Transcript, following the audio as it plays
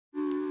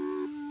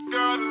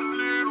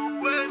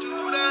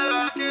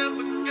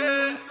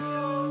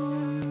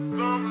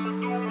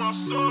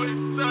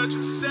touch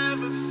a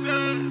 7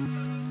 cent.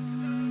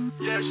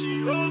 Yeah,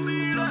 she hold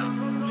me up.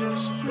 Yeah,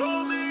 she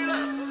hold me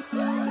up.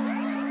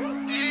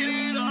 Did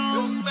it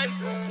all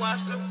faithful,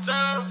 watch the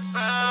turn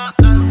around.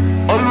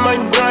 On my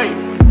grind,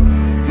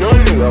 no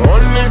nigga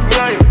on that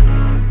grind.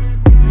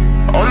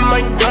 On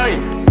my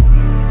grind,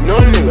 no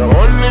nigga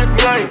on that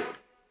grind.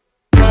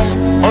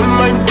 On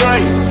my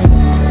grind,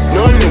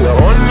 no nigga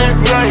on that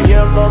grind.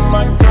 Yeah, I'm on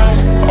my grind.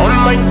 On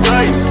my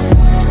grind,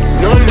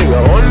 no nigga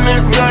on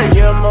that grind.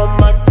 Yeah, I'm on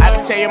my grind. I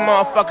can tell you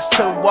motherfuckers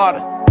to the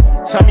water.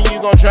 Tell me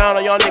you gon' drown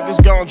or y'all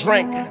niggas gon'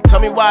 drink. Tell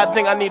me why I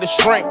think I need a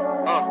shrink.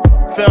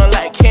 Feeling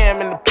like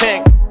Cam in the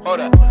pink. Hold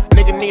up,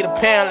 nigga need a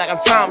pen like I'm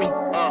Tommy.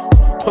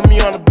 Put me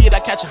on the beat, I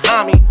catch a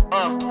homie.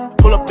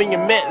 Pull up in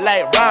your mint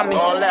like Romney.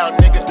 All out,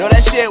 nigga. Know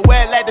that shit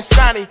wet like the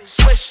Sonny.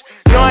 Swish.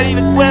 Know I need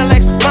a Gwen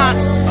like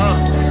Savani.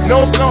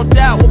 No, it's no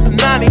doubt with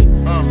Panani.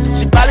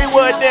 She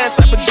Bollywood dance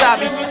like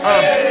Punjabi.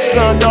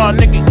 Slumdog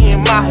nigga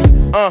eating Mahi.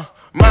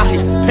 Mahi,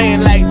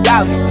 paying like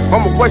Dolly.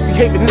 I'm a worst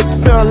behavior nigga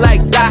feeling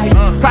like Dahi.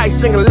 Probably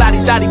singing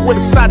Lottie Dottie with a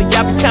Saudi.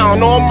 I be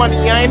counting all money,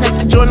 I ain't have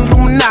to join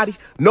Illuminati.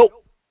 Nope.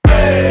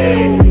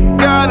 Hey,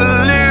 got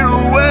a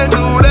little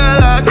angel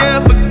that I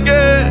can't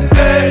forget.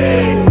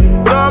 Hey,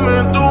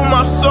 coming through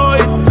my soul,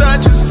 it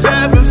touches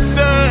 7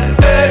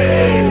 cent.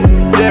 Hey,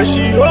 yeah,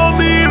 she hold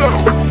me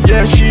up.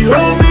 Yeah, she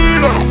hold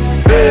me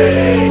up.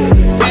 Hey,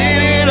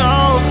 did it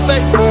all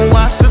faithful,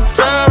 watch the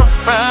turn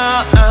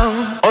around.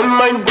 On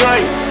my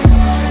grind,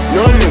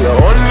 no nigga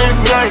on that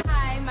grind.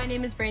 Hi, my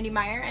name is Brandy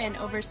Meyer, and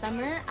over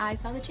summer I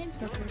saw the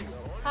Chainsmokers.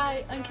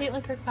 Hi, I'm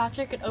Caitlin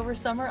Kirkpatrick, and over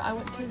summer I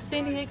went to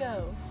San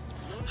Diego.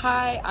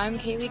 Hi, I'm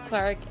Kaylee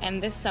Clark,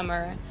 and this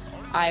summer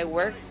I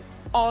worked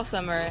all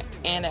summer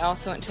and I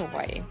also went to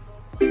Hawaii.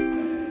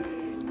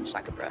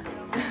 Shaka bro.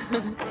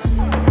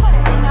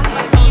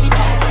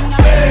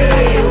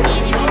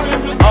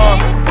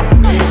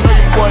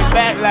 Boy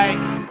back like,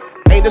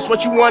 ain't this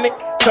what you wanted?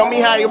 Tell me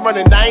how you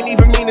running. I ain't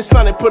even mean to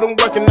son it. Put them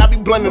working, I be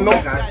blending. What's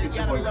up guys, it's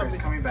your boy Chris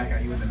coming back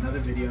at you with another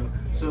video.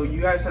 So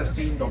you guys have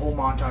seen the whole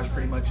montage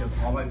pretty much of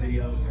all my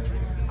videos.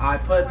 I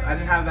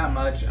didn't have that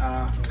much,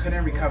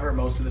 couldn't recover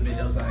most of the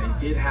videos that I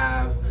did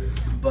have,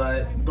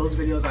 but those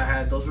videos I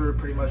had, those were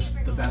pretty much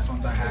the best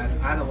ones I had.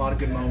 I had a lot of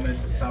good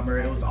moments this summer,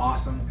 it was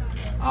awesome.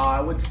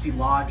 I went to see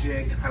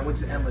Logic, I went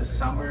to Endless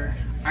Summer,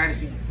 I had to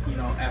see, you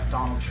know, F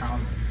Donald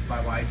Trump by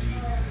YG.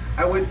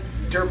 I went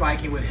dirt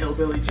biking with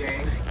Hillbilly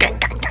James.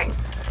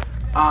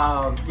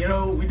 You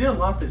know, we did a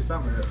lot this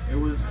summer. It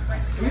was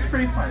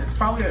pretty fun. It's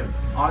probably,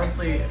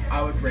 honestly,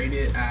 I would rate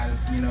it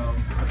as, you know,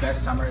 the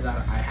best summer that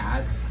I've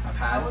had.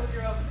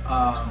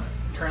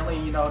 Currently,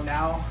 you know,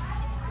 now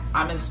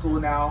I'm in school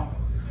now.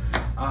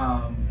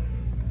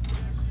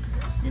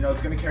 You know,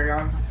 it's gonna carry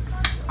on.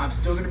 I'm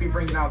still gonna be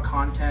bringing out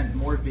content,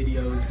 more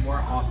videos,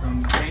 more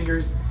awesome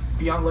bangers.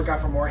 Be on the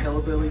lookout for more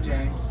Hillbilly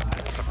James.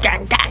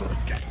 Gang, gang.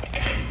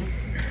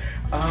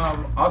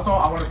 Also,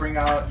 I want to bring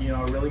out, you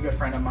know, a really good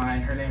friend of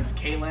mine. Her name's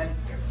Caitlin.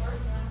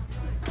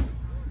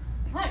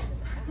 Hi.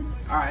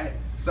 All right,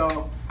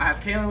 so I have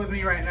Caitlin with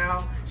me right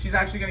now. She's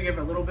actually going to give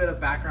a little bit of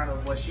background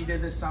of what she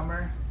did this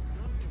summer.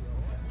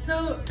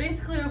 So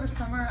basically over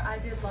summer I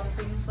did a lot of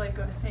things like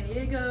go to San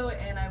Diego,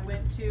 and I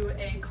went to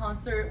a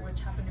concert which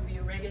happened to be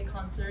a reggae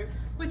concert,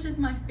 which is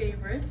my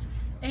favorite.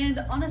 And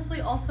honestly,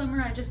 all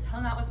summer I just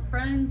hung out with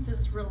friends,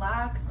 just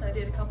relaxed. I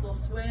did a couple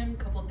swim,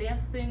 couple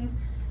dance things.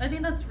 I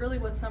think that's really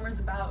what summer's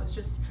about, is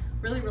just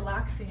really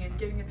relaxing and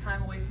getting a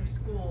time away from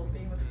school,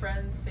 being with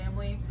friends,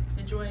 family,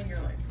 enjoying your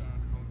life.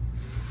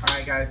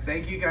 Alright guys,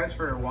 thank you guys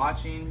for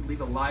watching.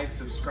 Leave a like,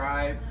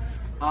 subscribe.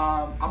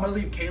 I'm going to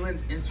leave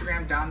Caitlin's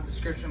Instagram down in the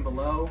description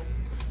below.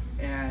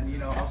 And, you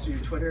know, also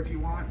your Twitter if you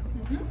want.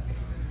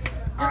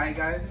 Alright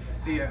guys,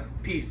 see ya.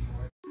 Peace.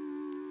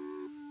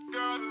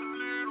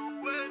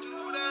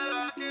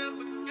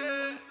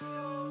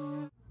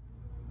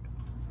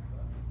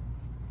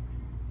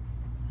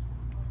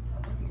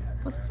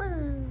 What's up?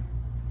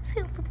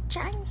 Silver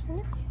James,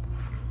 nigga.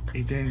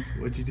 Hey James,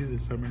 what'd you do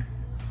this summer?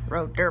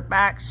 Rode dirt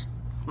bikes.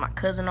 My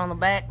cousin on the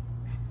back.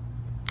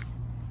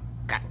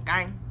 Gang,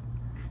 gang.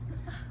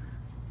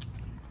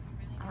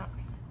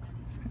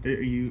 Are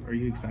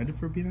you excited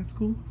for being at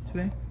school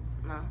today?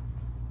 No.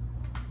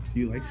 Do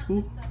you like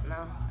school?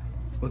 No.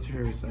 What's your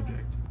favorite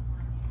subject?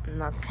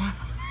 Nothing.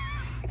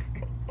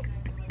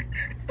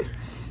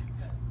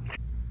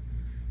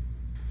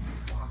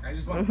 Fuck, I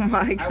just went, Oh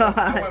my God.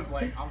 I went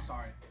blank. I'm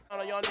sorry.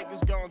 Y'all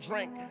niggas gon'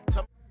 drink.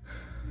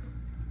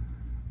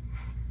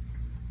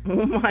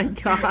 Oh my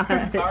God.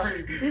 I'm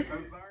sorry. I'm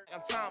sorry.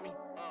 I'm Tommy.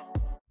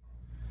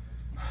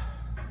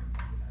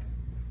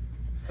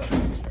 So,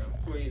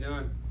 What are you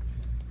doing?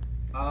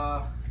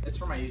 it's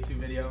for my YouTube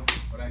video.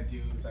 What I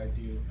do is I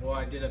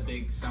did a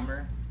big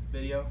summer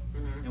video,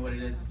 and what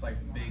it is, it's like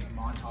a big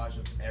montage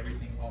of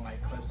everything, all my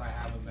clips I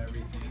have of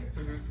everything,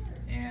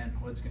 and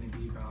what it's gonna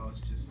be about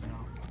is just, you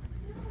know,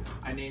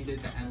 I named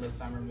it the Endless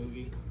Summer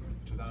Movie,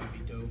 so that would be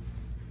dope.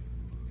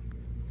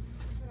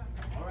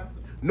 All right.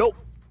 Nope.